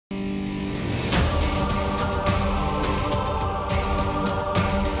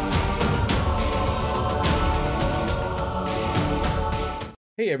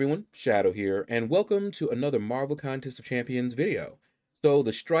Hey everyone, Shaedow here, and welcome to another Marvel Contest of Champions video. So the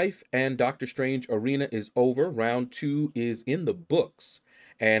Stryfe and Doctor Strange arena is over. Round 2 is in the books.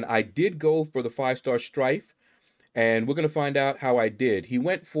 And I did go for the 5-star Stryfe, and we're going to find out how I did. He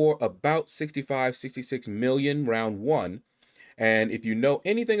went for about 65, 66 million round 1. And if you know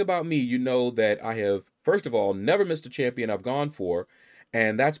anything about me, you know that I have, first of all, never missed a champion I've gone for.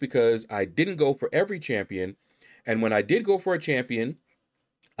 And that's because I didn't go for every champion. And when I did go for a champion,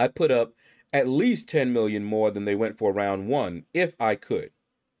 I put up at least 10 million more than they went for round 1, if I could.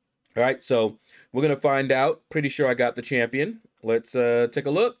 All right, so we're going to find out. Pretty sure I got the champion. Let's take a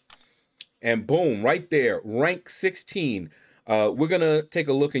look. And boom, right there, rank 16. We're going to take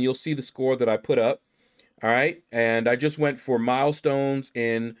a look and you'll see the score that I put up. All right, and I just went for milestones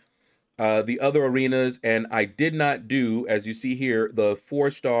in the other arenas, and I did not do, as you see here, the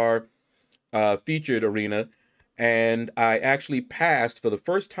 4-star featured arena. And I actually passed for the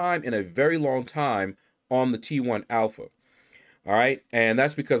first time in a very long time on the T1 Alpha. All right, and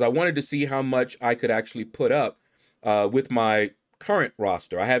that's because I wanted to see how much I could actually put up with my current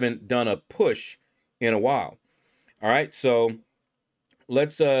roster. I haven't done a push in a while. All right, so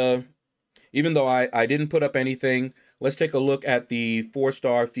let's, even though I didn't put up anything, let's take a look at the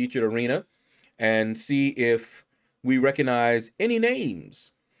 4-star featured arena and see if we recognize any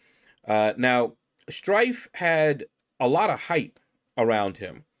names. Now, Stryfe had a lot of hype around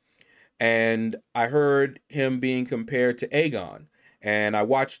him, and I heard him being compared to Aegon, and I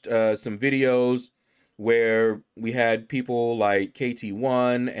watched some videos where we had people like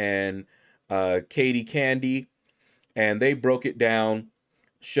KT1 and Katie Candy, and they broke it down,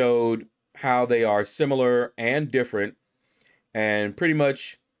 showed how they are similar and different, and pretty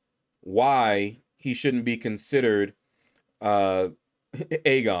much why he shouldn't be considered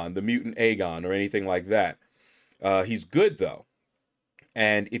Aegon, the mutant Aegon, or anything like that. He's good, though.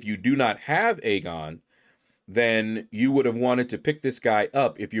 And if you do not have Aegon, then you would have wanted to pick this guy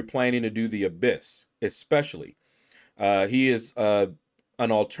up if you're planning to do the Abyss, especially. He is an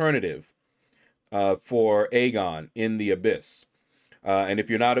alternative for Aegon in the Abyss. And if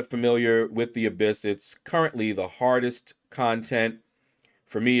you're not familiar with the Abyss, it's currently the hardest content.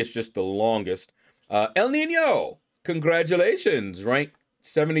 For me, it's just the longest. El Nino! Congratulations, rank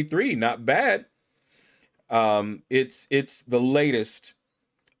 73, not bad. It's the latest,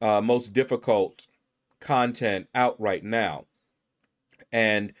 most difficult content out right now.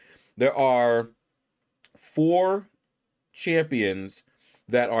 And there are 4 champions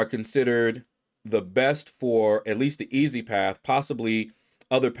that are considered the best for at least the easy path, possibly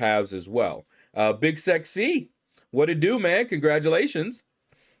other paths as well. Big Sexy, what it do, man? Congratulations.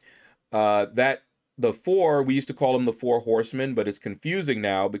 The 4, we used to call them the 4 horsemen, but it's confusing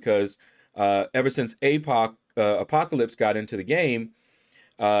now because ever since Apocalypse got into the game,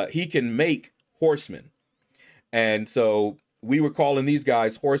 he can make horsemen. And so we were calling these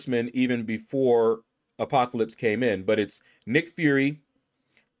guys horsemen even before Apocalypse came in. But it's Nick Fury,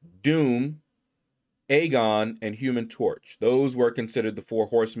 Doom, Aegon, and Human Torch. Those were considered the 4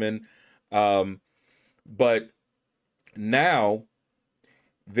 horsemen. But now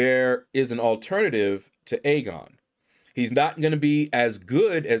there is an alternative to Aegon. He's not going to be as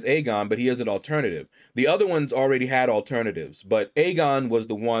good as Aegon, but he is an alternative. The other ones already had alternatives, but Aegon was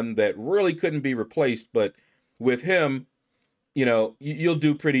the one that really couldn't be replaced. But with him, you know, you'll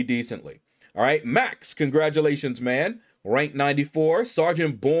do pretty decently. All right, Max, congratulations, man. Rank 94.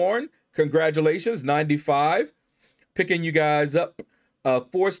 Sergeant Bourne, congratulations, 95. Picking you guys up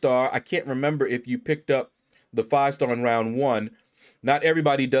 4-star. I can't remember if you picked up the 5-star in round 1. Not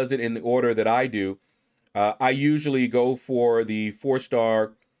everybody does it in the order that I do. I usually go for the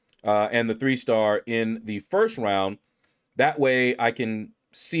 4-star and the 3-star in the first round. That way I can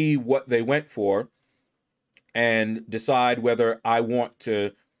see what they went for and decide whether I want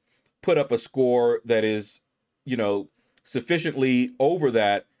to put up a score that is, you know, sufficiently over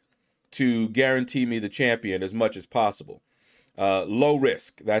that to guarantee me the champion as much as possible. Low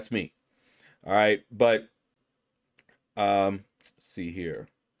risk, that's me. All right, but let's see here.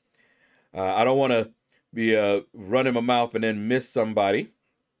 I don't want to be running my mouth and then miss somebody.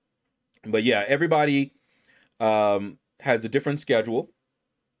 But yeah, everybody has a different schedule.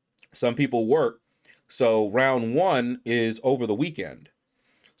 Some people work. So round 1 is over the weekend.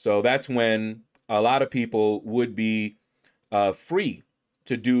 So that's when a lot of people would be free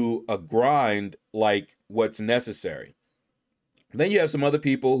to do a grind like what's necessary. Then you have some other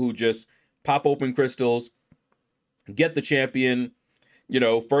people who just pop open crystals, get the champion, you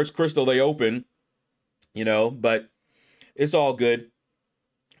know, first crystal they open, you know, but it's all good.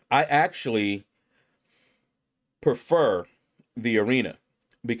 I actually prefer the arena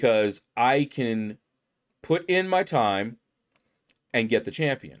because I can put in my time and get the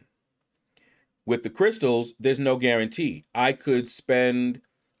champion. With the crystals, there's no guarantee. I could spend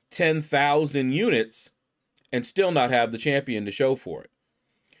 10,000 units and still not have the champion to show for it.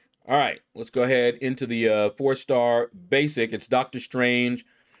 All right, let's go ahead into the 4-star basic. It's Doctor Strange.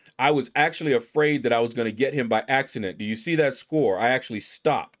 I was actually afraid that I was going to get him by accident. Do you see that score? I actually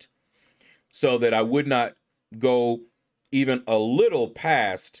stopped so that I would not go even a little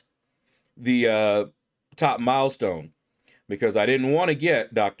past the top milestone, because I didn't want to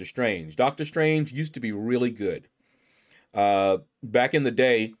get Doctor Strange. Doctor Strange used to be really good. Back in the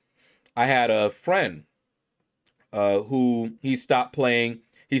day, I had a friend who he stopped playing.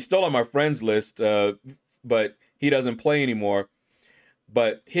 He's still on my friends list, but he doesn't play anymore.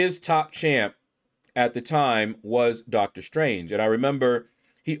 But his top champ at the time was Doctor Strange. And I remember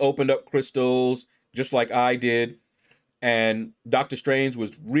he opened up crystals just like I did. And Doctor Strange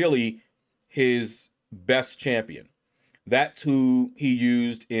was really his best champion. That's who he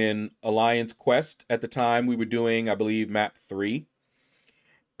used in Alliance Quest at the time. We were doing, I believe, map 3.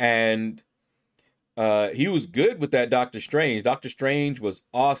 And he was good with that Doctor Strange. Doctor Strange was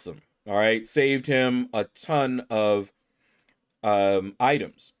awesome. All right. Saved him a ton of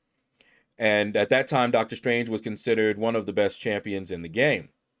items. And at that time, Doctor Strange was considered one of the best champions in the game.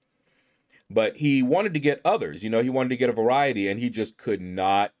 But he wanted to get others. You know, he wanted to get a variety, and he just could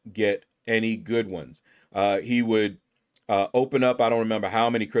not get any good ones. He would open up, I don't remember how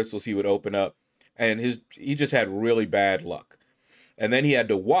many crystals he would open up, and he just had really bad luck. And then he had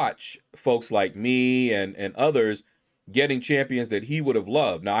to watch folks like me and others getting champions that he would have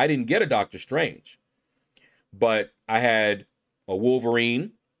loved. Now, I didn't get a Doctor Strange, but I had a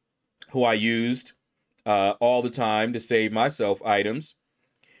Wolverine who I used all the time to save myself items.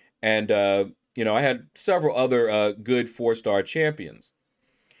 And, you know, I had several other good 4-star champions.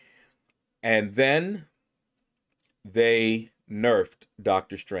 And then they nerfed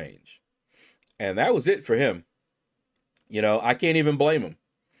Doctor Strange. And that was it for him. You know, I can't even blame him.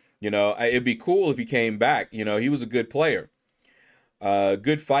 You know, it'd be cool if he came back. You know, he was a good player,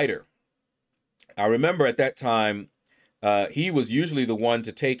 good fighter. I remember at that time, he was usually the one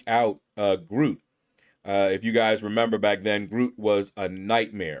to take out Groot. If you guys remember back then, Groot was a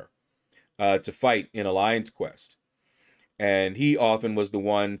nightmare to fight in Alliance Quest. And he often was the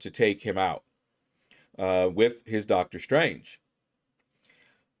one to take him out with his Doctor Strange.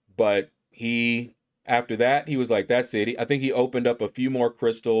 But after that, he was like, that's it. I think he opened up a few more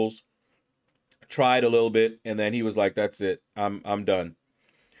crystals, tried a little bit, and then he was like, that's it. I'm done.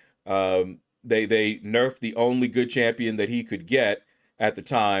 They nerfed the only good champion that he could get at the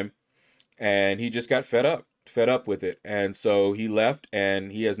time, and he just got fed up with it. And so he left,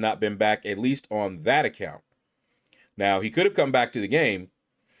 and he has not been back, at least on that account. Now, he could have come back to the game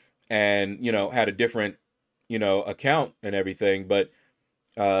and, you know, had a different, you know, account and everything, but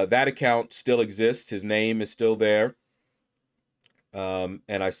that account still exists. His name is still there. And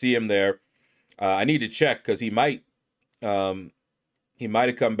I see him there. I need to check because he might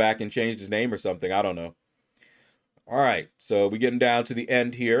have come back and changed his name or something. I don't know. All right. So we're getting down to the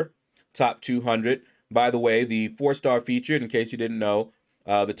end here. Top 200. By the way, the 4-star featured, in case you didn't know,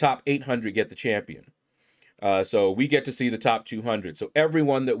 the top 800 get the champion. So we get to see the top 200. So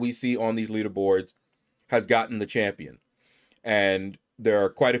everyone that we see on these leaderboards has gotten the champion. And there are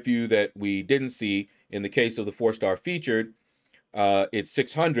quite a few that we didn't see. In the case of the 4-star featured, it's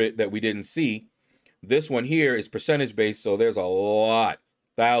 600 that we didn't see. This one here is percentage based, so there's a lot,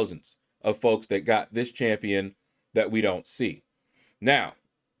 thousands of folks that got this champion that we don't see. Now,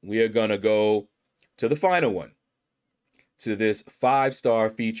 we are going to go to the final one, to this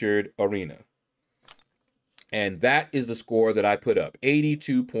 5-star featured arena. And that is the score that I put up,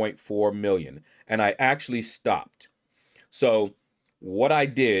 82.4 million. And I actually stopped. So what I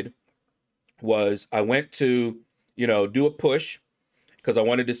did was I went to, you know, do a push because I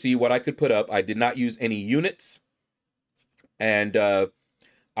wanted to see what I could put up. I did not use any units. And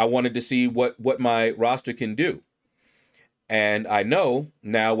I wanted to see what my roster can do. And I know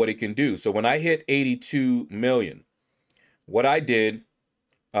now what it can do. So when I hit 82 million, what I did,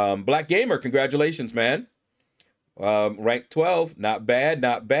 Black Gamer, congratulations, man. Rank 12, not bad,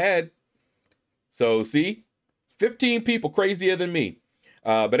 not bad. So see, 15 people crazier than me.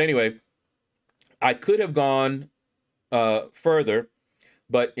 But anyway, I could have gone further,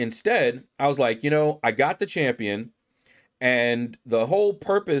 but instead I was like, you know, I got the champion, and the whole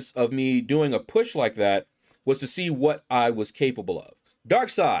purpose of me doing a push like that was to see what I was capable of. Dark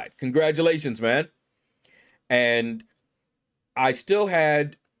Side, congratulations, man. And I still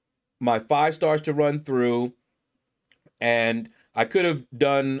had my 5 stars to run through, and I could have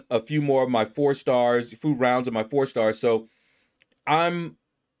done a few more of my 4 stars, few rounds of my 4 stars. So I'm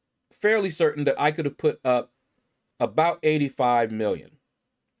fairly certain that I could have put up about 85 million.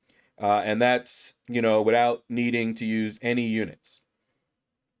 And that's, you know, without needing to use any units.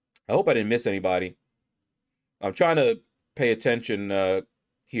 I hope I didn't miss anybody. I'm trying to pay attention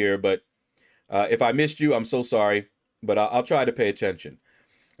here, but if I missed you, I'm so sorry, but I'll try to pay attention.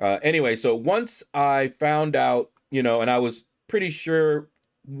 Anyway, so once I found out, you know, and I was pretty sure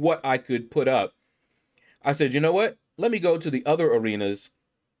what I could put up, I said, you know what? Let me go to the other arenas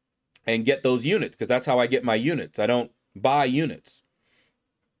and get those units, because that's how I get my units. I don't buy units.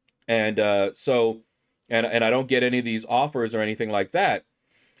 And so I don't get any of these offers or anything like that.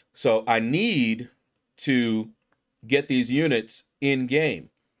 So I need to get these units in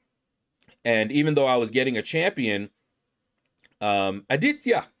game. And even though I was getting a champion,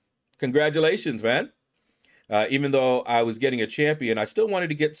 Aditya, congratulations, man. Even though I was getting a champion, I still wanted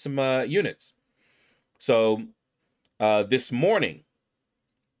to get some units. So this morning,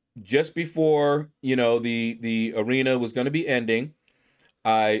 just before, you know, the arena was going to be ending,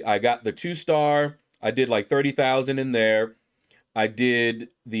 I got the 2-star. I did like 30,000 in there. I did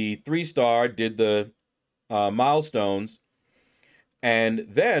the 3-star, did the milestones. And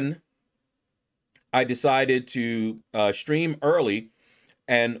then I decided to stream early.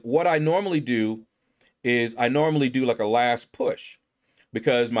 And what I normally do is I normally do like a last push,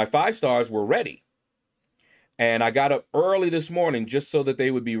 because my 5 stars were ready. And I got up early this morning just so that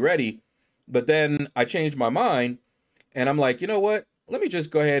they would be ready. But then I changed my mind and I'm like, you know what? Let me just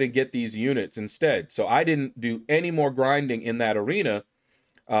go ahead and get these units instead. So I didn't do any more grinding in that arena.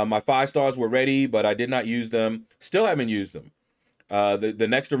 My 5 stars were ready, but I did not use them. Still haven't used them. The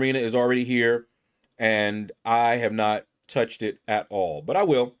next arena is already here, and I have not touched it at all, but I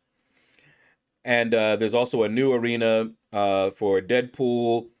will. And there's also a new arena for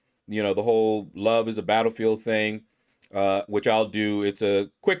Deadpool, you know, the whole love is a battlefield thing, which I'll do. It's a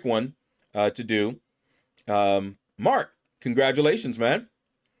quick one to do. Mark, congratulations, man.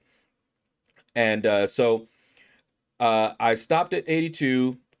 And so I stopped at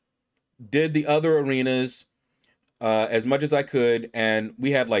 82, did the other arenas as much as I could, and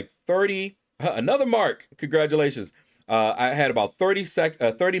we had like 30, another Mark, congratulations. I had about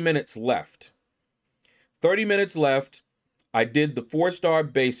 30 minutes left. 30 minutes left. I did the 4-star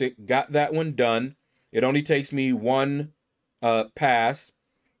basic, got that one done. It only takes me 1 pass.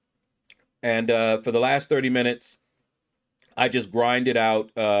 And for the last 30 minutes, I just grinded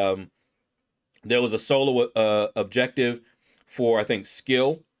out. There was a solo objective for, I think,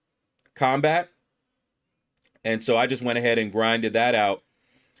 skill combat. And so I just went ahead and grinded that out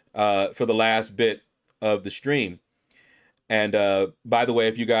for the last bit of the stream. And by the way,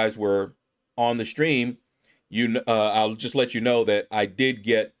 if you guys were on the stream, I'll just let you know that I did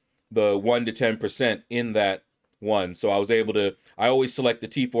get the 1 to 10% in that one. So I was able to, I always select the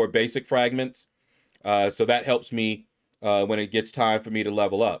T4 basic fragments. So that helps me when it gets time for me to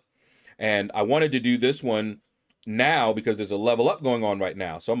level up. And I wanted to do this one now because there's a level up going on right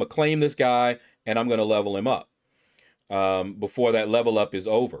now. So I'm going to claim this guy and I'm going to level him up before that level up is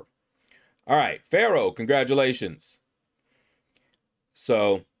over. All right, Pharaoh, congratulations.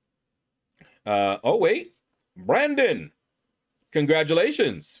 So, oh wait, Brandon,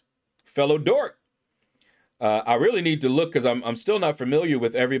 congratulations, fellow dork. I really need to look because I'm still not familiar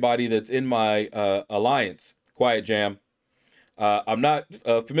with everybody that's in my alliance. Quiet Jam. I'm not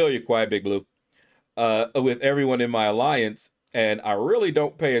familiar, Quiet Big Blue, with everyone in my alliance, and I really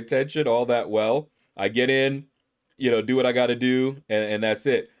don't pay attention all that well. I get in, you know, do what I got to do, and that's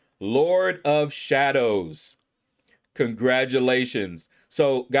it. Lord of Shadows, congratulations.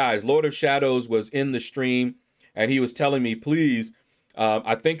 So, guys, Lord of Shadows was in the stream, and he was telling me, please,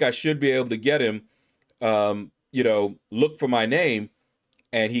 I think I should be able to get him, you know, look for my name,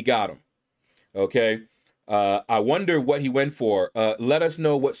 and he got him. Okay. I wonder what he went for. Let us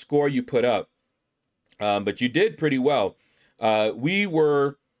know what score you put up. But you did pretty well. We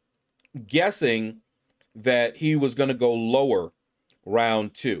were guessing that he was going to go lower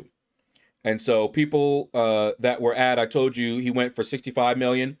round 2. And so people that were at, I told you, he went for 65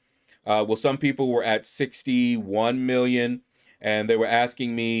 million. Well, some people were at 61 million, and they were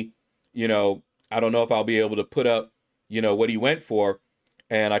asking me, you know, I don't know if I'll be able to put up, you know, what he went for.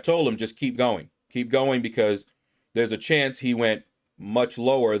 And I told him, just keep going. Keep going, because there's a chance he went much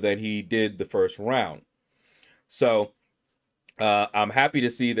lower than he did the first round. So I'm happy to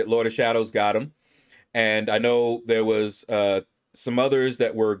see that Lord of Shadows got him. And I know there was some others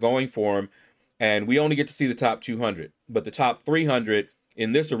that were going for him, and we only get to see the top 200, but the top 300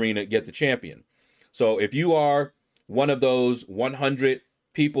 in this arena get the champion. So if you are one of those 100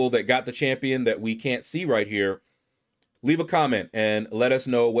 people that got the champion that we can't see right here, leave a comment and let us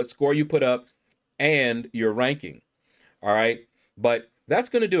know what score you put up and your ranking. All right. But that's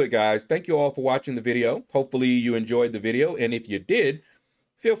going to do it, guys. Thank you all for watching the video. Hopefully you enjoyed the video. And if you did,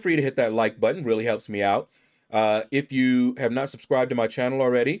 feel free to hit that like button. Really helps me out. If you have not subscribed to my channel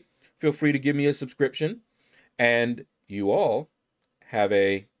already, feel free to give me a subscription. And you all have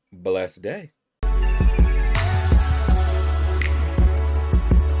a blessed day.